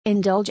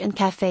Indulge in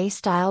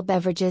cafe-style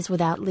beverages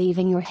without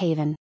leaving your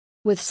haven.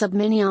 With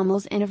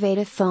Subminimal's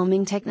innovative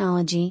foaming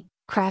technology,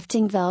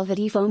 crafting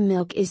velvety foam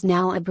milk is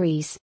now a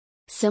breeze.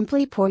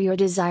 Simply pour your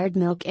desired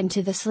milk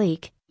into the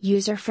sleek,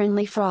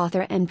 user-friendly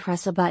frother and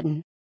press a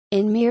button.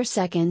 In mere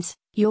seconds,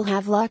 you'll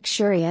have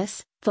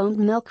luxurious, foamed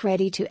milk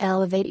ready to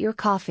elevate your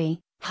coffee,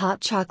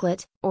 hot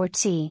chocolate, or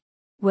tea.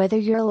 Whether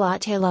you're a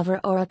latte lover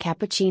or a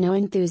cappuccino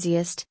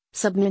enthusiast,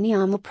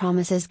 Subminimal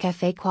promises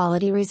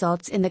cafe-quality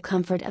results in the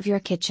comfort of your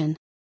kitchen.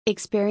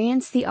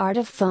 Experience the art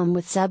of foam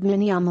with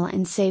Subminimal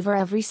and savor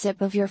every sip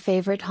of your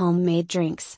favorite homemade drinks.